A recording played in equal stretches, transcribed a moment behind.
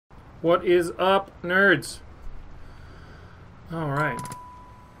What is up, nerds? Alright.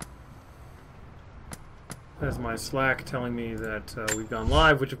 That's my Slack telling me that we've gone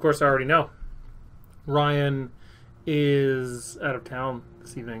live, which of course I already know. Ryan is out of town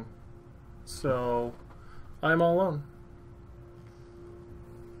this evening, so I'm all alone.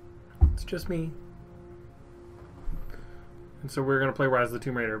 It's just me. And so we're going to play Rise of the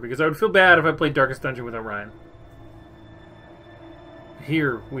Tomb Raider, because I would feel bad if I played Darkest Dungeon without Ryan.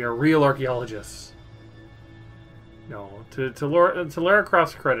 Here, we are real archaeologists. No, to Lara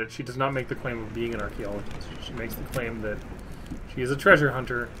Croft's credit, she does not make the claim of being an archaeologist. She makes the claim that she is a treasure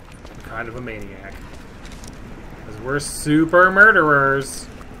hunter, kind of a maniac. Because we're super murderers.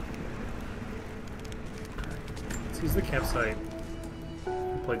 Let's use the campsite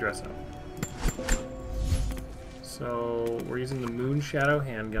and play dress up. So, we're using the Moon Shadow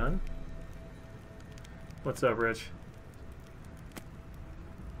handgun. What's up, Rich?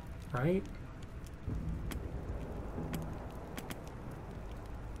 Right?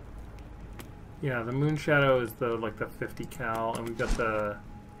 Yeah, the Moon Shadow is the like the 50 cal, and we've got the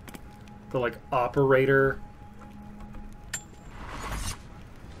like operator.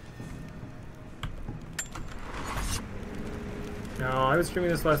 Now, I was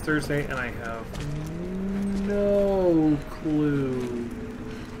streaming this last Thursday, and I have no clue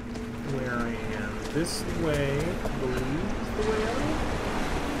where I am. This way, I believe, is the way out.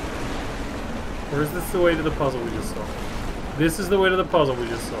 Or is this the way to the puzzle we just solved? This is the way to the puzzle we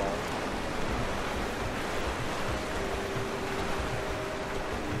just solved.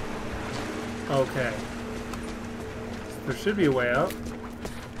 Okay. There should be a way out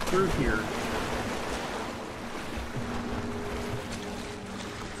through here.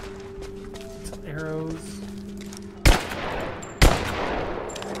 Some arrows.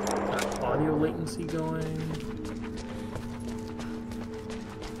 Got audio latency going.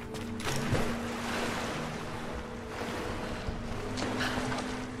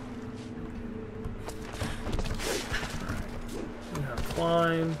 We know how to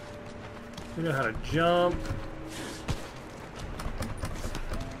climb. We know how to jump.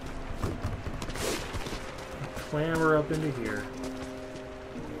 Clamber up into here.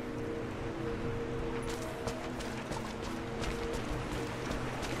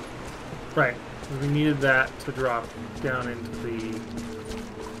 Right. We needed that to drop down into the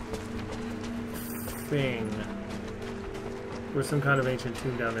thing. There was some kind of ancient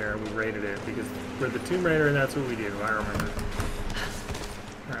tomb down there, and we raided it because we're the Tomb Raider, and that's what we do. I remember.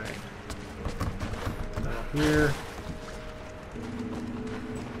 Alright. Here.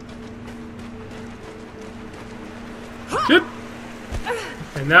 Shit!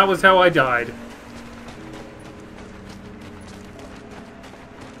 And that was how I died.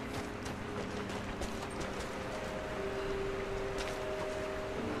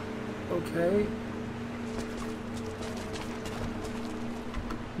 Okay.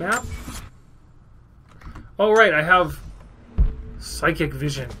 Map? Oh, right, I have psychic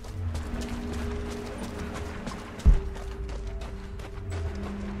vision.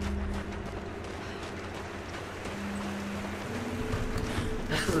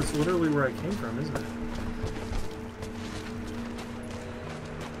 That's literally where I came from, isn't it?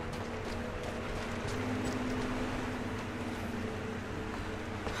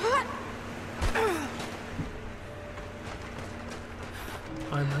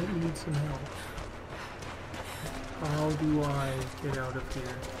 I might need some help. How do I get out of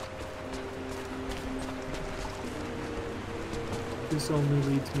here? This only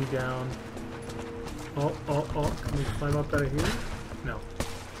leads me down. Oh, oh, oh. Can we climb up out of here? No.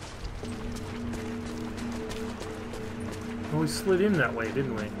 Oh, we slid in that way,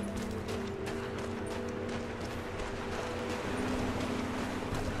 didn't we?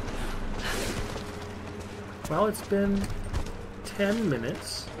 Well, it's been 10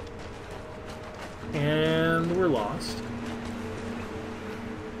 minutes, and we're lost.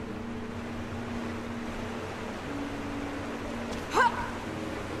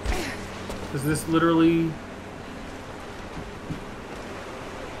 Is this literally...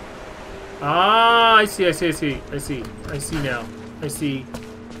 Ah, I see now. I see.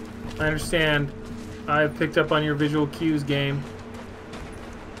 I understand. I've picked up on your visual cues, game.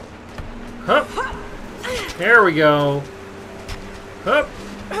 Hup! There we go. Hup!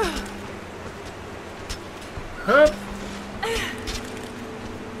 Hup!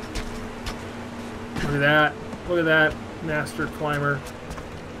 Look at that. Look at that. Master climber.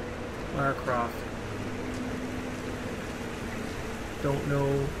 Lara Croft. Don't know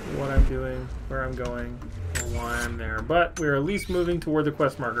what I'm doing, where I'm going, or why I'm there. But we're at least moving toward the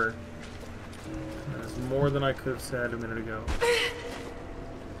quest marker. That's more than I could have said a minute ago.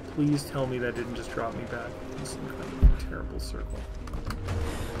 Please tell me that didn't just drop me back in some kind of terrible circle.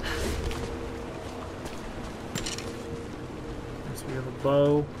 So we have a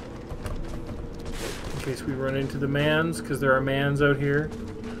bow. In case we run into the mans, because there are mans out here.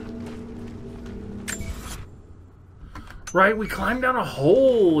 Right, we climbed down a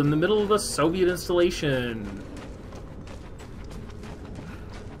hole in the middle of the Soviet installation.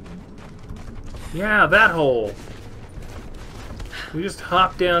 Yeah, that hole. We just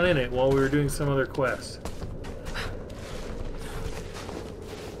hopped down in it while we were doing some other quest.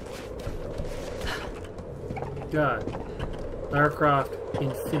 God. Lara Croft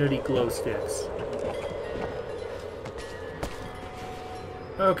Infinity Glow Sticks.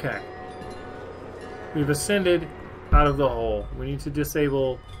 Okay. We've ascended out of the hole. We need to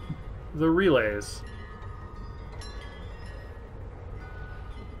disable the relays.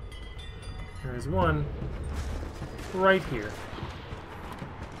 There's one right here.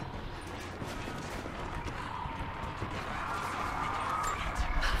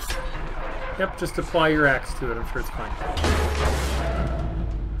 Yep, just apply your axe to it. I'm sure it's fine.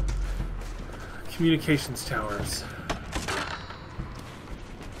 Communications towers.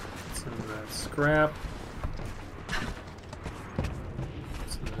 Some of that scrap.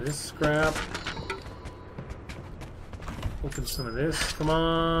 Some of this scrap. Open some of this. Come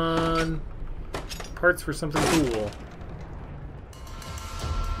on. Parts for something cool.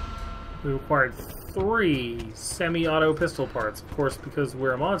 We required 3 semi-auto pistol parts. Of course, because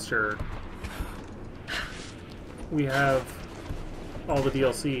we're a monster, we have all the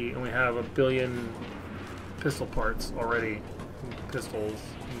DLC, and we have a billion pistol parts already. Pistols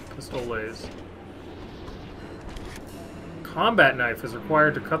and pistoles. Combat knife is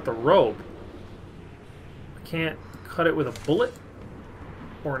required to cut the rope. I can't cut it with a bullet?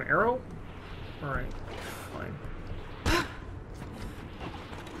 Or an arrow? Alright, fine.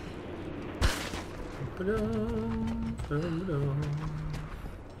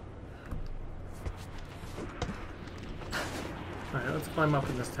 Alright, let's climb up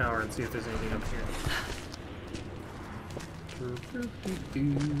in this tower and see if there's anything up here.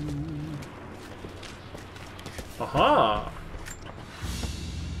 Aha!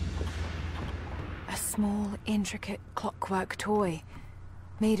 A small, intricate clockwork toy,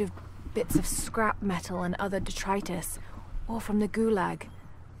 made of bits of scrap metal and other detritus, all from the gulag.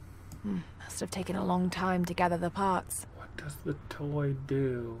 Must have taken a long time to gather the parts. What does the toy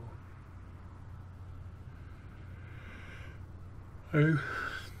do?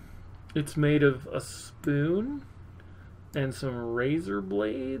 It's made of a spoon and some razor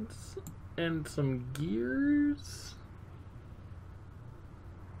blades and some gears.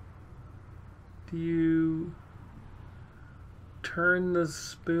 Do you turn the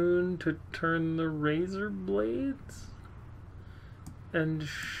spoon to turn the razor blades? And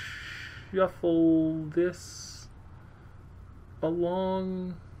shuffle this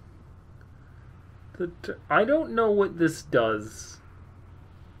along the... I don't know what this does.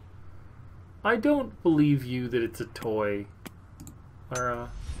 I don't believe you that it's a toy, Lara.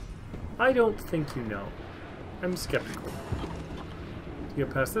 I don't think you know. I'm skeptical. To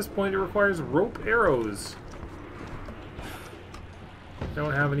get past this point, it requires rope arrows. I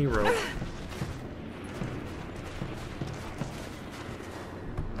don't have any rope.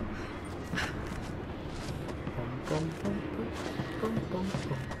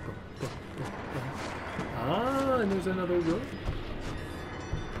 Ah, and there's another rope.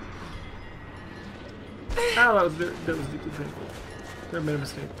 Ah, that was deeply painful. I made a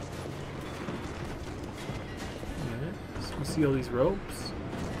mistake. Yeah, so we see all these ropes.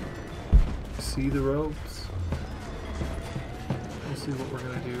 See the ropes. We'll see what we're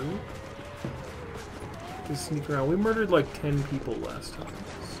gonna do. Just sneak around. We murdered like 10 people last time.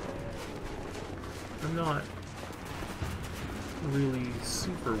 So I'm not really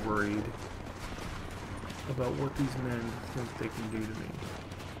super worried about what these men think they can do to me.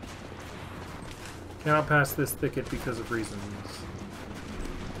 Cannot pass this thicket because of reasons.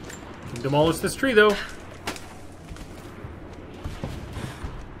 Can demolish this tree though.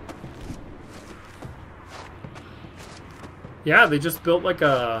 Yeah, they just built like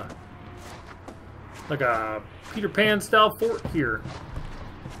a Peter Pan style fort here.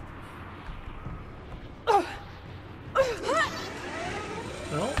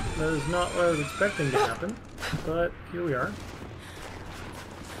 Well, that is not what I was expecting to happen, but here we are.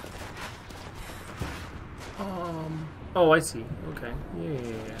 Oh, I see. Okay.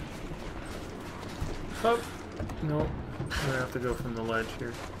 Yeah. Oh, no. I'm gonna have to go from the ledge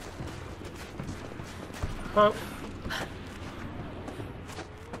here. Oh.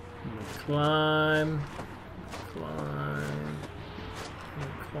 Climb. Climb.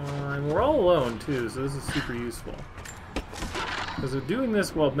 climb. We're all alone, too, so this is super useful. Because if doing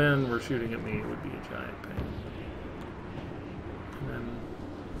this while men were shooting at me, it would be a giant pain. And then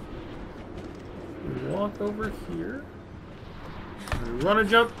we walk over here. We run and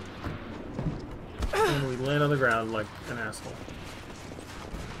jump. And we land on the ground like an asshole.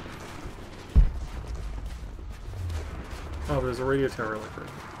 Oh, but there's a radio tower like right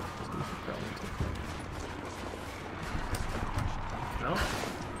here. So we should probably take that. No?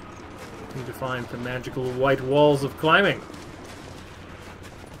 Need to find the magical white walls of climbing.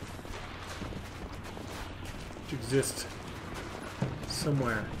 Which exist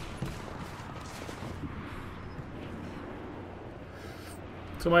somewhere.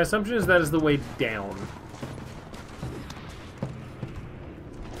 So my assumption is that is the way down.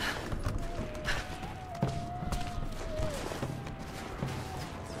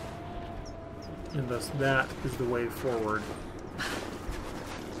 And thus that is the way forward.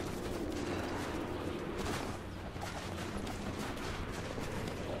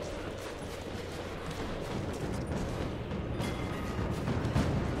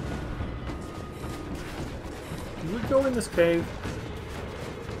 Can we go in this cave?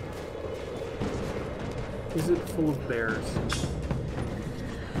 Is it full of bears?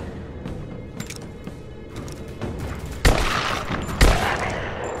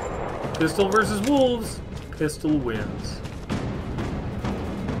 Pistol versus wolves. Pistol wins.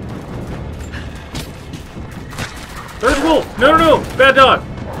 There's a wolf! No, no, no! Bad dog!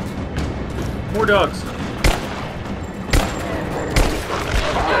 More dogs.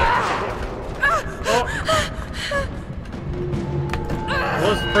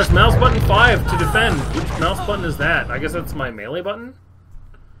 Well, press mouse button 5 to defend. Which mouse button is that? I guess that's my melee button?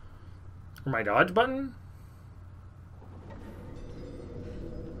 Or my dodge button?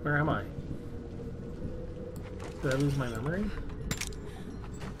 Where am I? Did I lose my memory?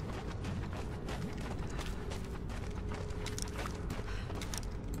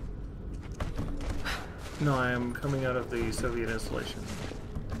 No, I am coming out of the Soviet installation.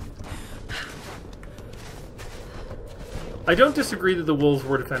 I don't disagree that the wolves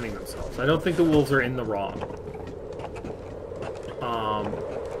were defending themselves. I don't think the wolves are in the wrong.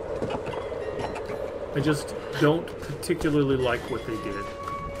 I just don't particularly like what they did.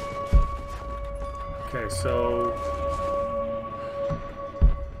 Okay, so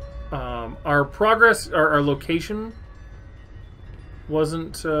our progress, our location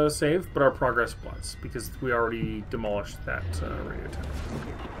wasn't saved, but our progress was, because we already demolished that radio tower.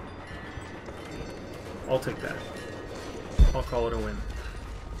 I'll take that. I'll call it a win.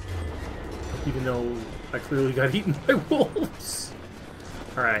 Even though I clearly got eaten by wolves.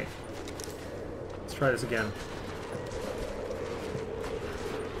 Alright. Let's try this again.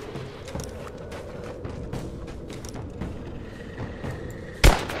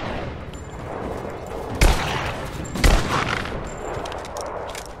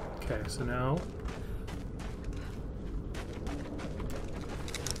 Okay, so now...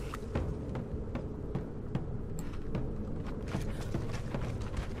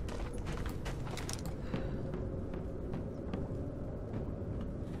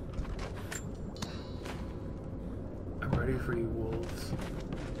 ready for you, wolves.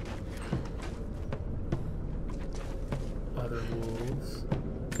 Other wolves.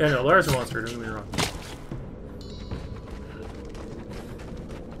 Yeah, no, Lara's a monster, don't get me wrong.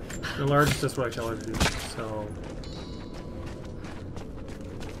 And Lara just does what I tell her to do, so...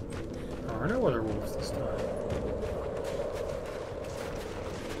 There are no other wolves this time.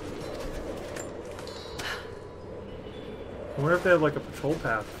 I wonder if they have like a patrol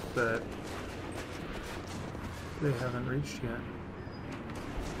path that they haven't reached yet.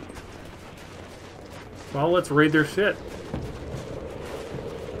 Well, let's raid their shit.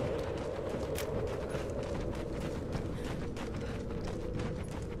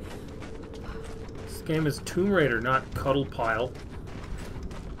 This game is Tomb Raider, not Cuddle Pile.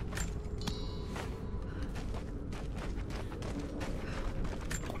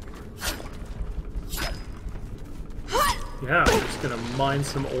 Yeah, I'm just gonna mine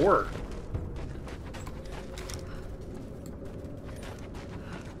some ore.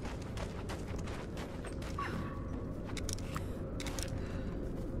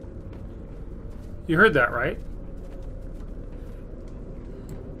 You heard that, right?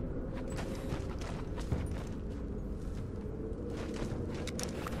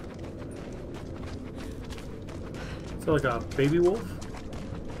 Is that like a baby wolf?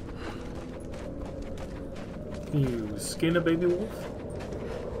 Can you skin a baby wolf?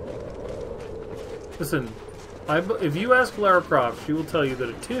 Listen, if you ask Lara Croft, she will tell you that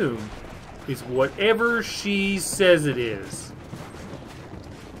a tomb is whatever she says it is.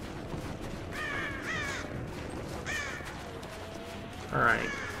 Alright.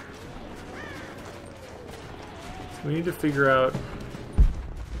 So we need to figure out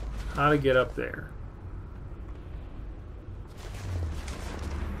how to get up there.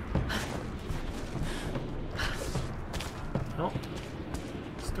 Well,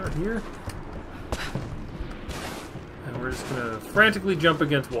 start here. And we're just gonna frantically jump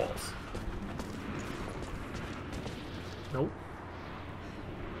against walls. Nope.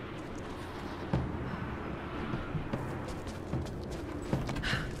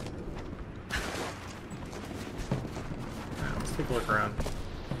 Let's take a look around.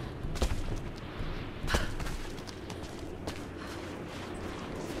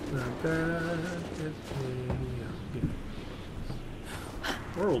 Not bad.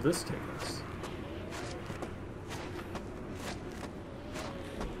 Where will this take us?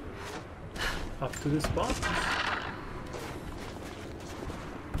 Up to this box.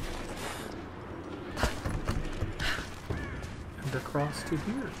 And across to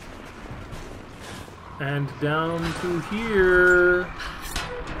here. And down to here,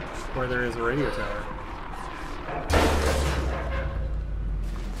 where there is a radio tower.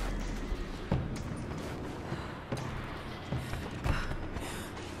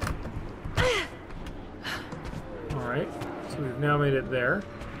 Alright, so we've now made it there,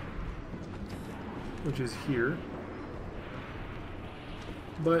 which is here.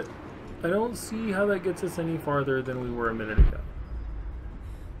 But I don't see how that gets us any farther than we were a minute ago.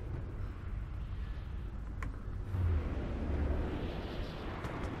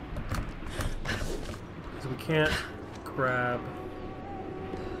 Because we can't grab...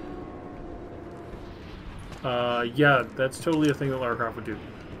 yeah, that's totally a thing that Lara Croft would do.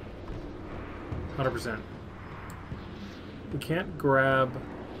 100%. We can't grab...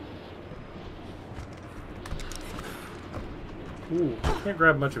 Ooh, can't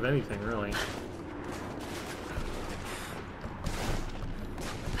grab much of anything, really.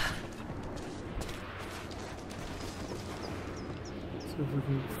 So if we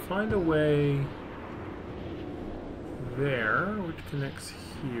can find a way there, which connects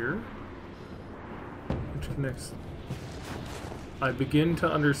here, which connects... I begin to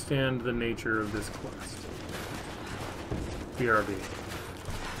understand the nature of this quest. BRB.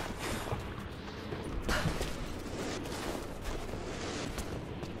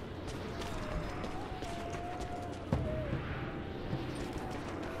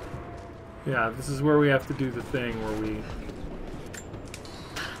 Yeah, this is where we have to do the thing where we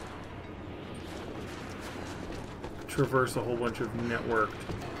traverse a whole bunch of networked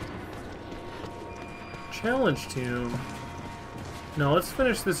challenge tomb. No, let's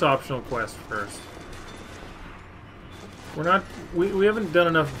finish this optional quest first. We're not... We haven't done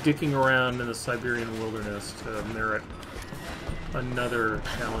enough dicking around in the Siberian wilderness to merit another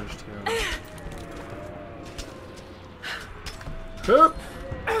challenge tomb. Hup!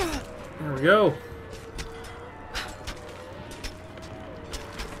 There we go.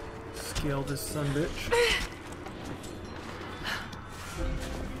 Scale this sumbitch.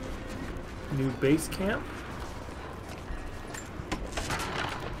 New base camp.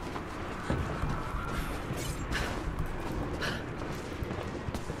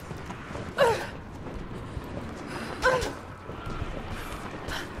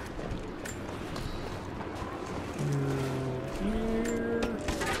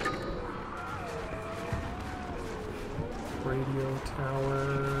 Radio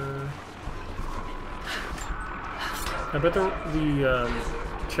tower. I bet the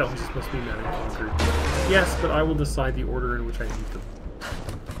challenges must be met and conquered. Yes, but I will decide the order in which I need them.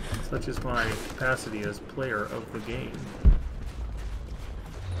 Such is my capacity as player of the game.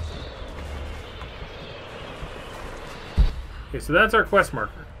 Okay, so that's our quest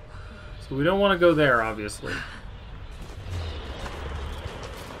marker. So we don't want to go there, obviously.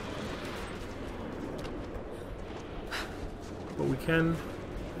 But we can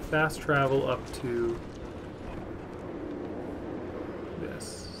fast travel up to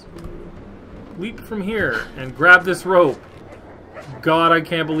this. Leap from here and grab this rope. God, I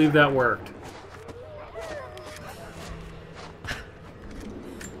can't believe that worked.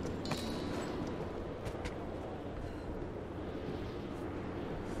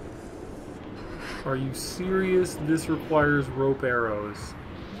 Are you serious? This requires rope arrows.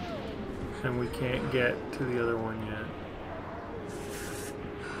 And we can't get to the other one yet.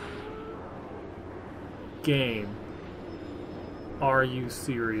 Game. Are you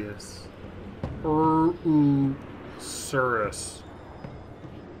serious? Urus.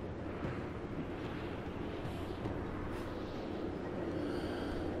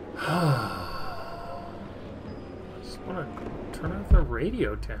 I just want to turn off the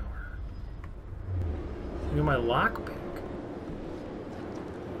radio tower. Look at my lockpick.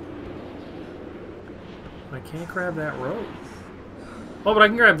 I can't grab that rope. Oh, but I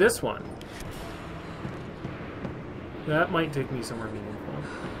can grab this one. That might take me somewhere meaningful.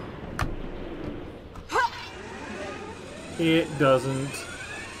 It doesn't.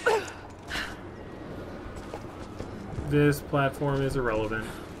 This platform is irrelevant.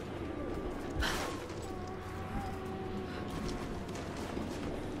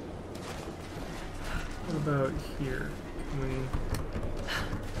 What about here? Can we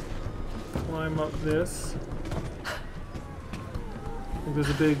climb up this? I think there's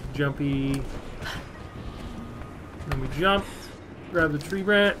a big jumpy. Then we jump, grab the tree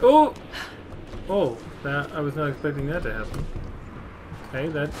branch. Oh! Oh, that I was not expecting that to happen. Okay,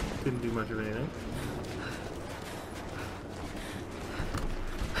 that didn't do much of anything.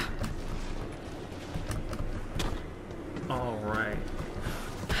 All right.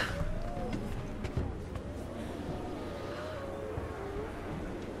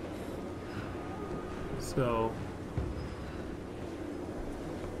 So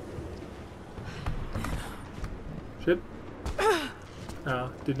shit.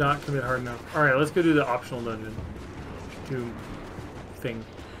 Did not commit hard enough. Alright, let's go do the optional dungeon. Tomb thing.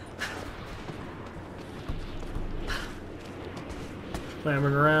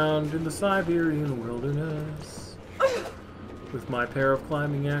 Clambering around in the Siberian wilderness with my pair of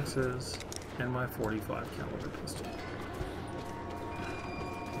climbing axes and my 45 caliber pistol.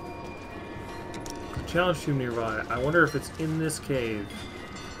 Challenge tomb nearby. I wonder if it's in this cave.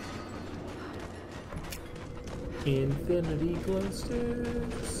 Infinity glow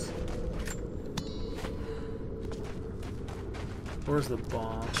sticks. Where's the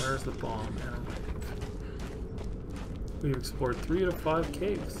bomb? Where's the bomb? We've explored 3 out of 5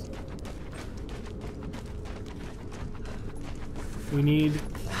 caves. We need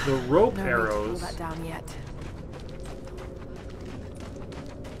the rope arrows. Pull that down yet.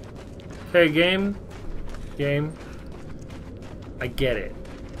 Okay, game. Game. I get it.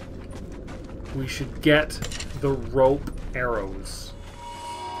 We should get the rope arrows.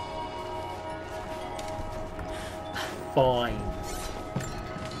 Fine.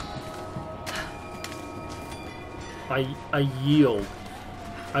 I yield.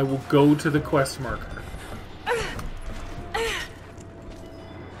 I will go to the quest marker.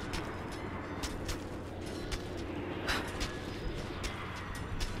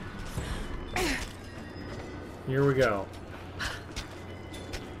 Here we go.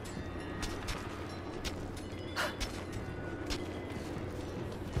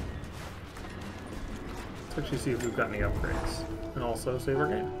 Let's actually see if we've got any upgrades. And also save our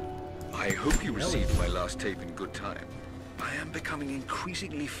game. I hope you received my last tape in good time. I am becoming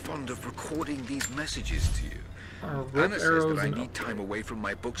increasingly fond of recording these messages to you. Anna says that I need time away from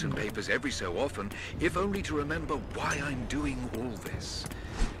my books and papers every so often, if only to remember why I'm doing all this.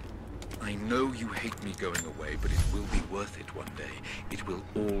 I know you hate me going away, but it will be worth it one day. It will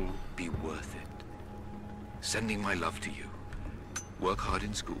all be worth it. Sending my love to you. Work hard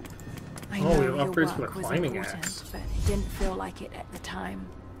in school. I know we have your upgrades for the work was climbing important, axe. but it didn't feel like it at the time.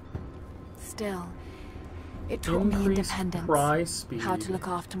 Still, it taught me independence, pry speed. how to look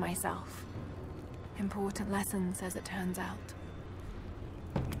after myself. Important lessons, as it turns out.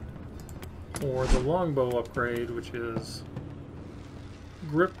 Or the longbow upgrade, which is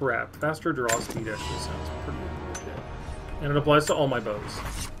grip wrap. Faster draw speed actually sounds pretty good. And it applies to all my bows.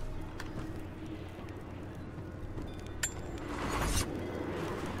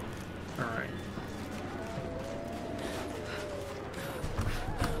 Alright.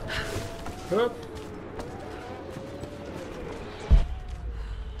 Up.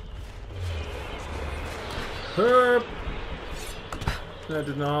 Up. That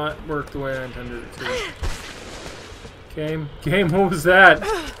did not work the way I intended it to. Game, what was that?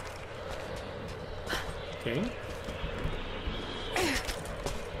 Game?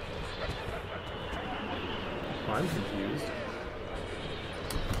 Oh, I'm confused.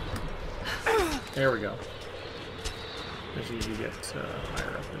 There we go. As you get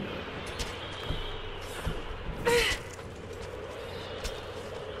higher up into it.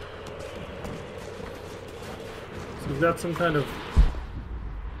 So we've got some kind of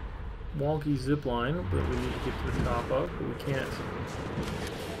wonky zip line that we need to get to the top of, but we can't.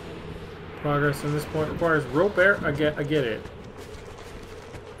 Progress in this point requires rope air. I get it.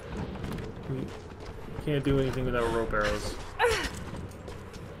 We can't do anything without rope arrows.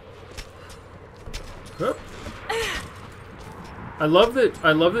 Whoop. I love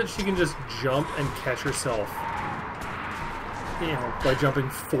that she can just jump and catch herself, you know, by jumping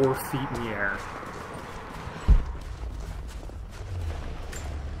 4 feet in the air.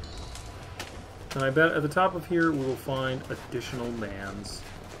 And I bet at the top of here we will find additional mans.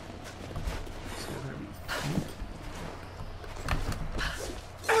 So there are going to be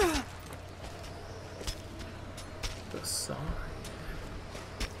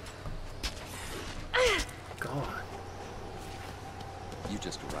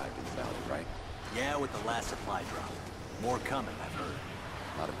with the last supply drop. More coming, I've heard.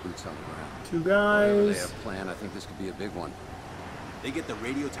 A lot of boots on the ground. Two Whatever they guys. have planned, I think this could be a big one. They get the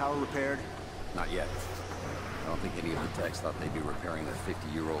radio tower repaired? Not yet. I don't think any of the techs thought they'd be repairing a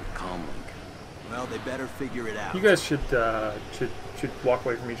 50-year-old comlink. Well, they better figure it out. You guys should walk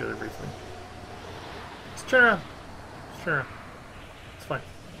away from each other briefly. Just turn around. Just turn around. It's fine.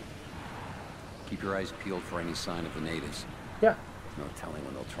 Keep your eyes peeled for any sign of the natives. Yeah, No telling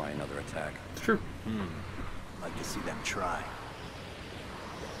when they'll try another attack. it's true. Like to see them try.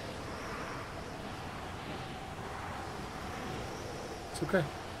 It's okay.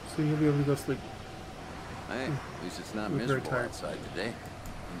 So you'll be able to go sleep. Hey, at least it's not We're very miserable tired. outside today.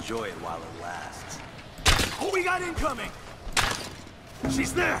 Enjoy it while it lasts. Oh, we got incoming!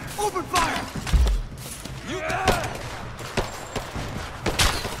 She's there! Open fire! You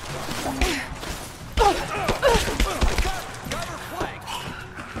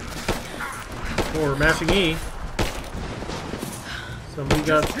Oh, we're mashing E. Somebody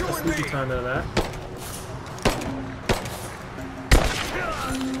got a sleepy time out of that.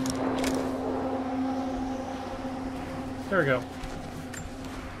 There we go.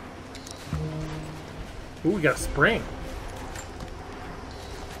 Ooh, we got a spring.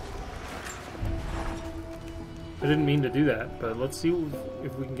 I didn't mean to do that, but let's see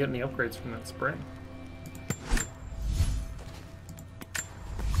if we can get any upgrades from that spring.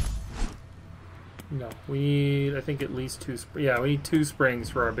 No, we need, I think, at least two. Yeah, we need 2 springs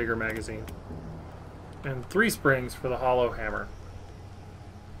for our bigger magazine, and 3 springs for the hollow hammer.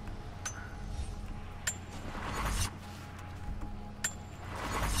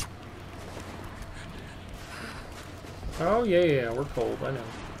 Oh yeah, we're cold. I know.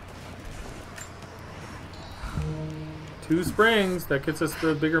 2 springs. That gets us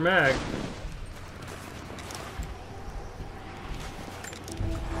the bigger mag.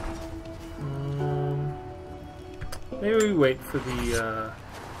 Maybe we wait for the,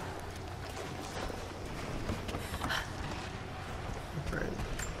 right.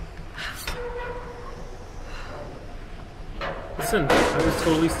 Listen, I was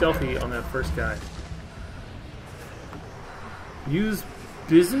totally stealthy on that first guy. Use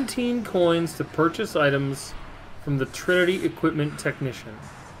Byzantine coins to purchase items from the Trinity Equipment Technician.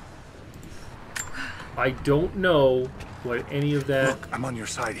 I don't know what any of that Look, I'm on your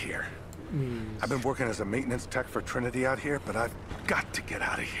side here. means. I've been working as a maintenance tech for Trinity out here, but I've got to get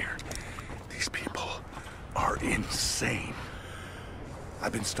out of here. These people are insane.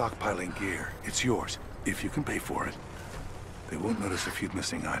 I've been stockpiling gear. It's yours, if you can pay for it. They won't notice a few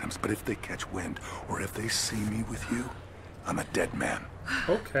missing items, but if they catch wind, or if they see me with you, I'm a dead man.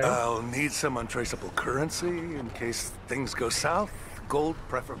 Okay. I'll need some untraceable currency in case things go south. Gold,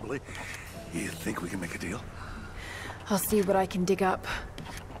 preferably. You think we can make a deal? I'll see what I can dig up.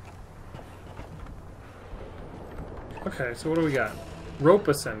 Okay, so what do we got? Rope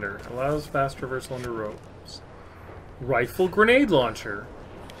Ascender. Allows fast traversal under ropes. Rifle Grenade Launcher.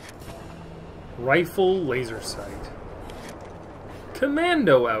 Rifle Laser Sight.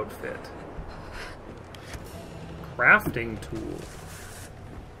 Commando Outfit. Crafting Tool.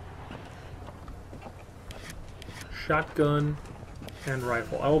 Shotgun and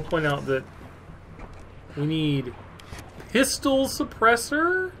rifle. I will point out that we need Pistol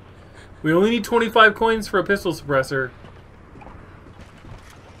Suppressor. We only need 25 coins for a pistol suppressor.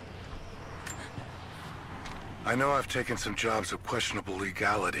 I know I've taken some jobs of questionable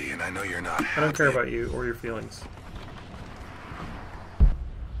legality, and I know you're not. I don't care about you or your feelings.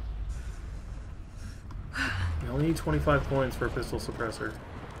 We only need 25 coins for a pistol suppressor.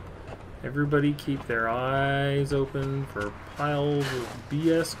 Everybody keep their eyes open for piles of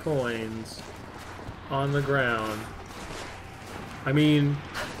BS coins on the ground. I mean,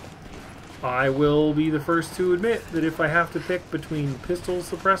 I will be the first to admit that if I have to pick between pistol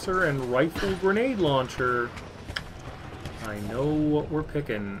suppressor and rifle grenade launcher, I know what we're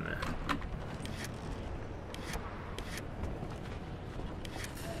picking.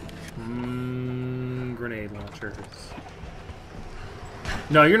 Grenade launchers.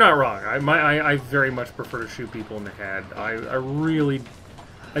 No, you're not wrong. I very much prefer to shoot people in the head. I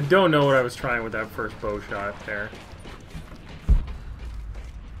don't know what I was trying with that first bow shot there.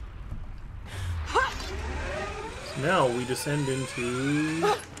 So now we descend into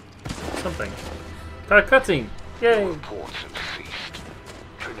something. Got a cutscene. Yay! Reports have ceased.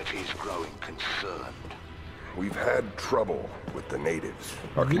 Trinity's growing concerned. We've had trouble with the natives.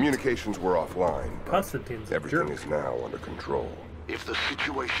 Our communications were offline, but Constantine's a everything jerk. is now under control. If the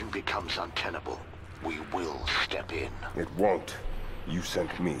situation becomes untenable, we will step in. It won't. You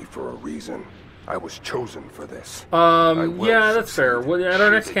sent me for a reason. I was chosen for this. Yeah, that's fair. At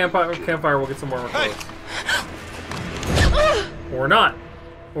our next campfire, we'll get some more clothes. Or not.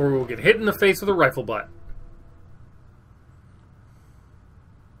 Or we'll get hit in the face with a rifle butt.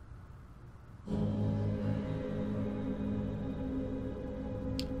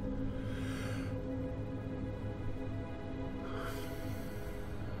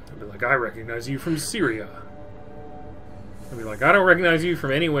 I'll be like, I recognize you from Syria. I'll be like, I don't recognize you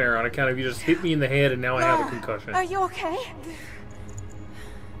from anywhere on account of you just hit me in the head and now I have a concussion. Are you okay?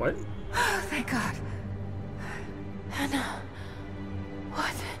 What? Oh, thank God. Anna.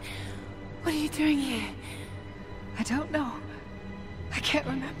 What? What are you doing here? I don't know. I can't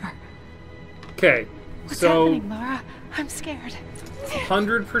remember. Okay, What's happening, Lara? I'm scared.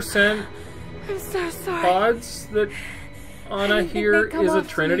 100% I'm so sorry. odds that Anna here is a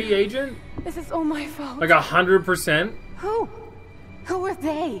Trinity agent? This is all my fault. Like 100%? Who? Who are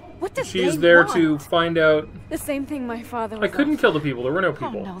they? What does She's there to find out. The same thing my father was. I couldn't kill the people. There were no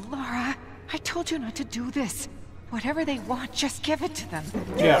people. Oh no, Lara. I told you not to do this. Whatever they want, just give it to them.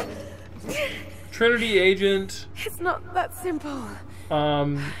 Yeah. Trinity agent. It's not that simple.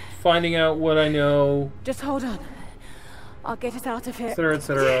 Finding out what I know. Just hold on. I'll get us out of here. Etc.,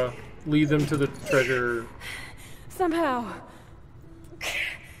 etc. Lead them to the treasure. Somehow.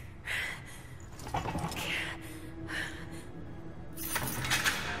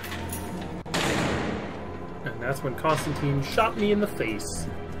 And that's when Constantine shot me in the face.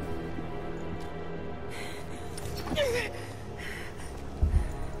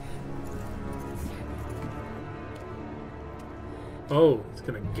 Oh, he's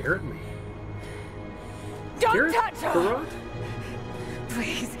gonna Garrett me. Don't Garrett? touch her! Garrett?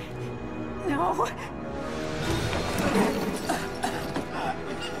 Please. No.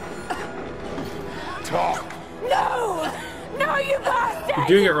 Talk! No! No, you bastard! You're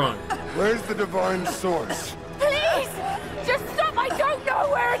doing it wrong. Where's the divine source? Please! Just stop! I don't know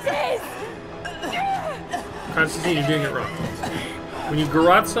where it is! Constantine, you're doing it wrong. When you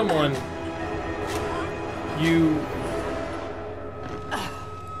garrote someone, you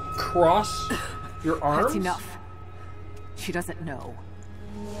cross your arms. That's enough. She doesn't know.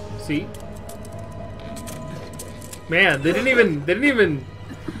 See? Man, they didn't even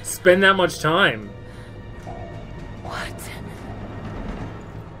spend that much time. What?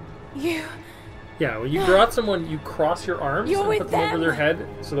 You... Yeah, when you garrote someone, you cross your arms and put them over their head,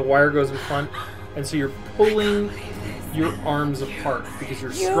 so the wire goes in front, and so you're pulling your arms apart because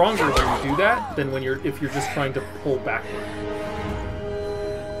you're stronger when you do that than when if you're just trying to pull backward.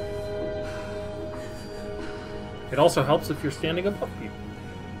 It also helps if you're standing above people.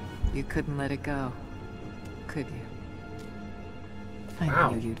 You couldn't let it go, could you?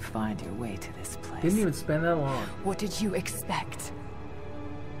 Wow. I knew you'd find your way to this place. Didn't even spend that long. What did you expect?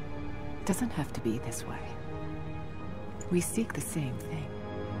 It doesn't have to be this way. We seek the same thing.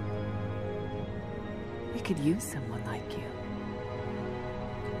 We could use someone like you.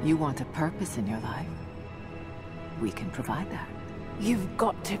 You want a purpose in your life. We can provide that. You've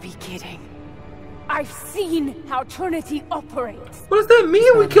got to be kidding. I've seen how Trinity operates. What does that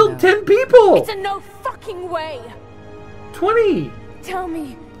mean? We killed 10 people! It's a no fucking way! 20! Tell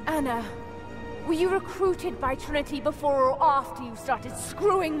me, Anna, were you recruited by Trinity before or after you started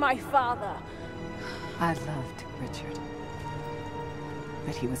screwing my father? I loved Richard.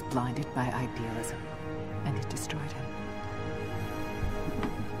 But he was blinded by idealism, and it destroyed him.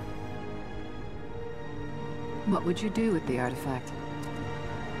 What would you do with the artifact?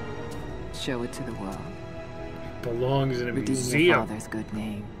 Show it to the world. It belongs in a Redeem museum. your father's good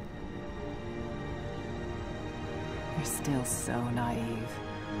name. You're still so naive.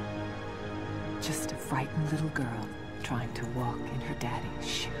 Just a frightened little girl trying to walk in her daddy's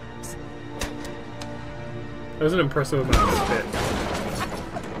shoes. That was an impressive amount of spit.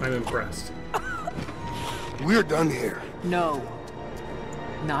 I'm impressed. We're done here. No.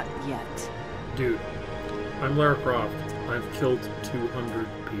 Not yet. Dude, I'm Lara Croft. I've killed 200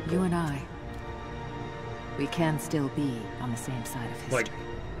 people. You and I. We can still be on the same side of history. Like,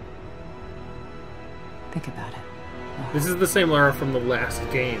 think about it. this is the same Lara from the last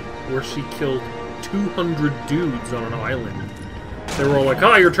game, where she killed 200 dudes on an island. They were all like,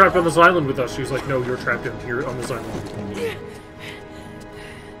 "Ah, you're trapped on this island with us." She was like, "No, you're trapped in here on this island with me."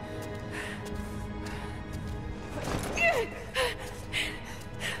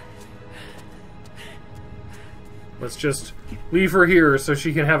 Let's just leave her here so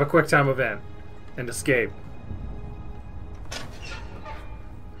she can have a quick time event and escape.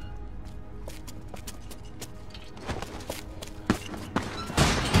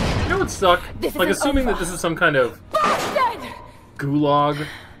 You know what would suck? Like, assuming that this is some kind of gulag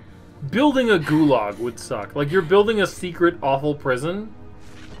Building a gulag would suck. Like, you're building a secret, awful prison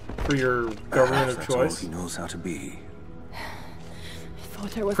for your government of choice. That's all he knows how to be. I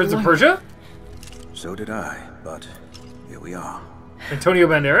thought I was Prince of alone. Persia? So did I, but here we are. Antonio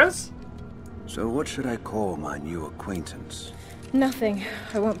Banderas? So what should I call my new acquaintance? Nothing.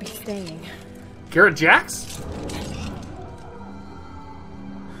 I won't be staying. Garrett Jax?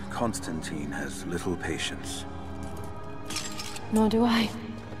 Constantine has little patience. Nor do I.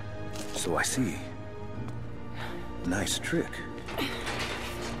 So I see. Nice trick.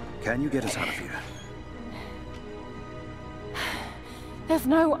 Can you get us out of here? There's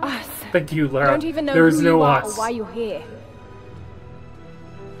no us. Thank you, Lara. Don't even know There's who no you are us. or why you're here.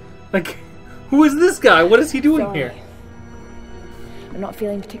 Like, who is this guy? What is he doing Sorry. here? I'm not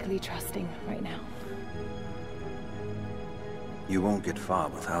feeling particularly trusting right now. You won't get far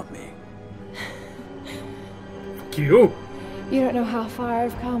without me. Fuck you. You don't know how far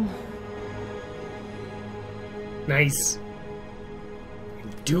I've come. Nice.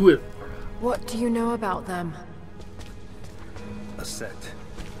 Do it. What do you know about them? A sect.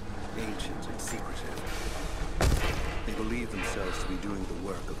 Ancient and secretive. They believe themselves to be doing the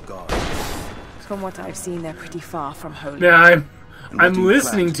work of God. From what I've seen, they're pretty far from holy. Yeah, I'm do you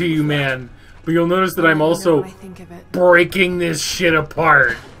listening plan to to you, do with man. But you'll notice that I I'm don't know also what I think of it. breaking this shit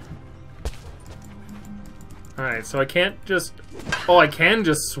apart. Alright, so I can't just... Oh, I can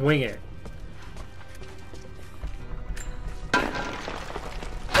just swing it.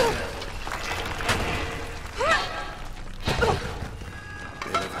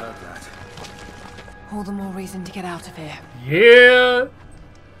 They'll have heard that. All the more reason to get out of here. Yeah!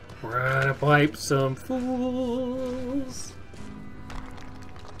 We're gonna pipe some fools.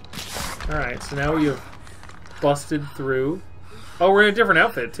 Alright, so now we have busted through. Oh, we're in a different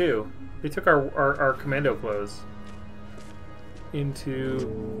outfit, too. They took our commando clothes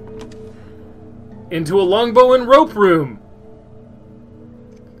into a longbow and rope room.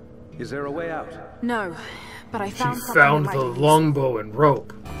 Is there a way out? No, but I She found something found that the might be longbow and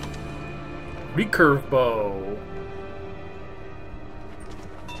rope. Recurve bow.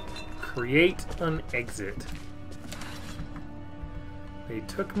 Create an exit. They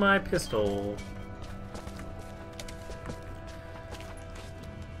took my pistol.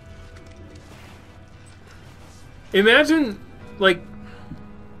 Imagine, like,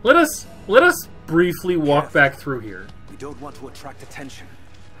 let us briefly walk back through here. We don't want to attract attention.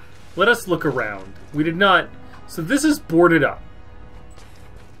 Let us look around. We did not... So this is boarded up.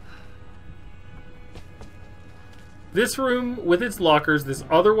 This room, with its lockers, this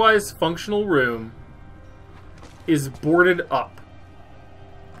otherwise functional room, is boarded up.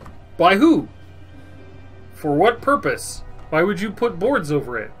 By who? For what purpose? Why would you put boards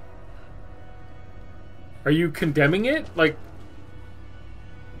over it? Are you condemning it? Like,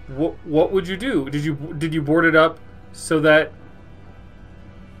 what would you do? Did you board it up so that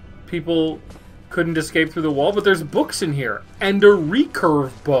people couldn't escape through the wall? But there's books in here and a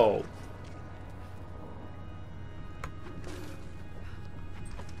recurve bow.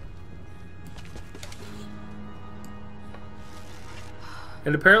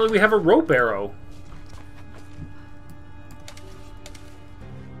 And apparently we have a rope arrow.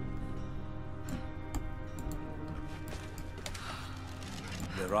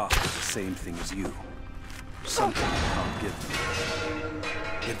 They're after the same thing as you. Something you can't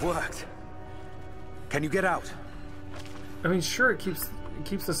give them. It worked. Can you get out? I mean, sure, it keeps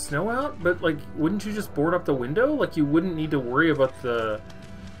the snow out, but like, wouldn't you just board up the window? Like, you wouldn't need to worry about the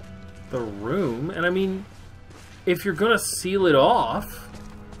room. And I mean, if you're gonna seal it off,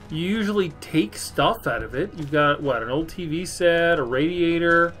 you usually take stuff out of it. You've got, what, an old TV set, a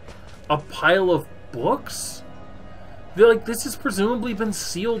radiator, a pile of books? This has presumably been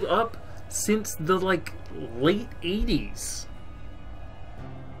sealed up since the, like, late 80s.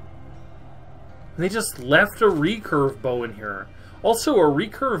 And they just left a recurve bow in here. Also, a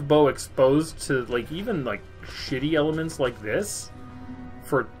recurve bow exposed to, like, even, like, shitty elements like this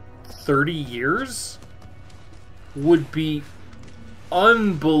for 30 years would be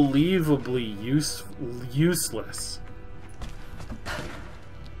unbelievably useless.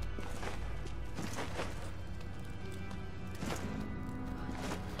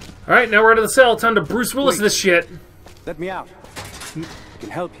 Alright, now we're out of the cell. Time to Bruce Willis this shit. Let me out. I can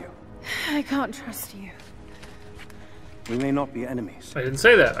help you. I can't trust you. We may not be enemies. I didn't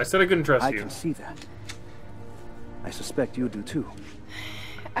say that. I said I couldn't trust I you. can see that. I suspect you do too.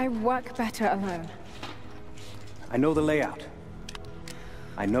 I work better alone. I know the layout.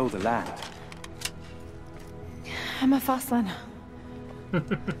 I know the land. I'm a fast learner.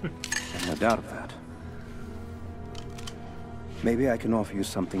 There's no doubt of that. Maybe I can offer you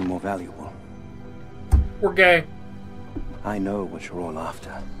something more valuable. We're gay. I know what you're all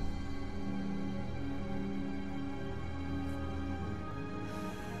after.